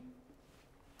information.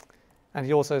 And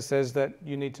he also says that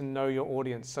you need to know your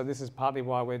audience. So this is partly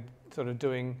why we're sort of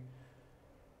doing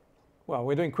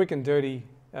quick and dirty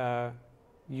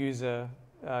user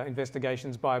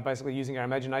investigations by basically using our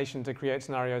imagination to create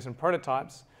scenarios and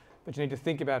prototypes. But you need to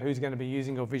think about who's going to be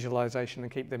using your visualization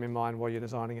and keep them in mind while you're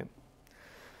designing it.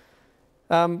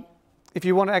 If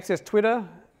you want to access Twitter,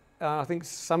 I think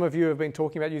some of you have been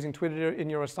talking about using Twitter in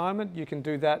your assignment. You can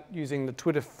do that using the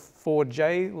Twitter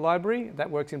 4J library. That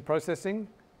works in processing.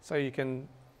 So you can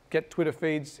get Twitter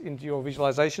feeds into your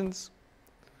visualizations.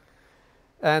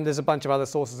 And there's a bunch of other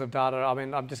sources of data. I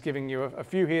mean, I'm just giving you a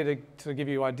few here to give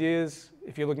you ideas.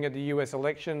 If you're looking at the US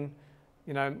election,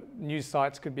 news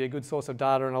sites could be a good source of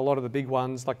data, and a lot of the big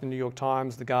ones like the New York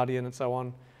Times, the Guardian, and so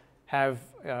on have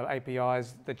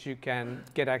APIs that you can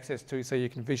get access to so you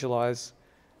can visualize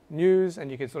news,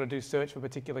 and you can sort of do search for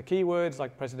particular keywords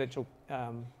like presidential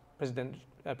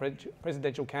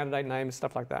candidate names,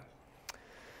 stuff like that.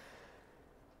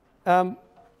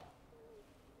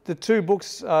 The two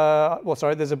books,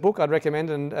 there's a book I'd recommend,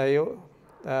 and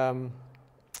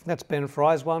that's Ben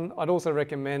Fry's one. I'd also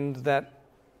recommend that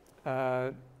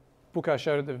book I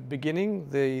showed at the beginning,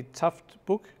 the Tuft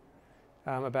book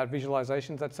about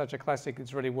visualizations. That's such a classic,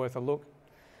 it's really worth a look.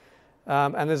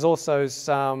 And there's also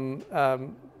some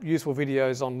useful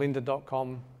videos on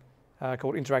lynda.com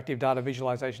called Interactive Data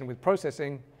Visualization with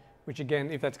Processing, which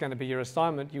again, if that's going to be your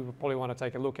assignment, you would probably want to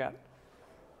take a look at.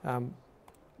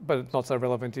 But it's not so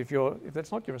relevant if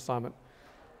that's not your assignment.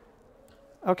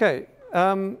 Okay,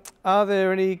 are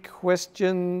there any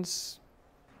questions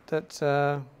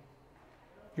that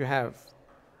you have?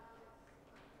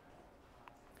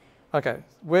 Okay,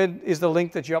 where is the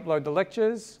link that you upload the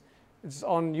lectures? It's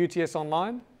on UTS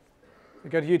Online.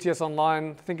 You go to UTS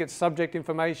Online, I think it's subject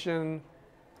information,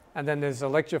 and then there's a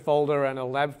lecture folder and a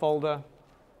lab folder.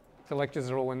 The lectures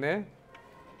are all in there.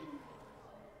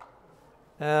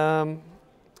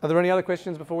 Are there any other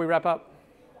questions before we wrap up?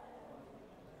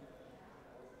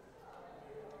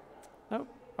 No?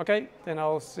 Okay, then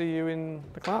I'll see you in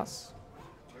the class.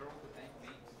 Where are all the big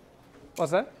meets?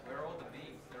 What's that? Where are all the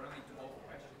meets? There are only 12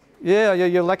 questions. Yeah,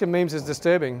 your lack of memes is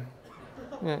disturbing.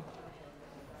 Yeah.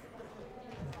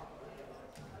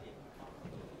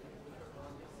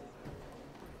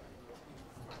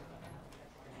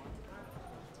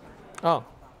 Oh.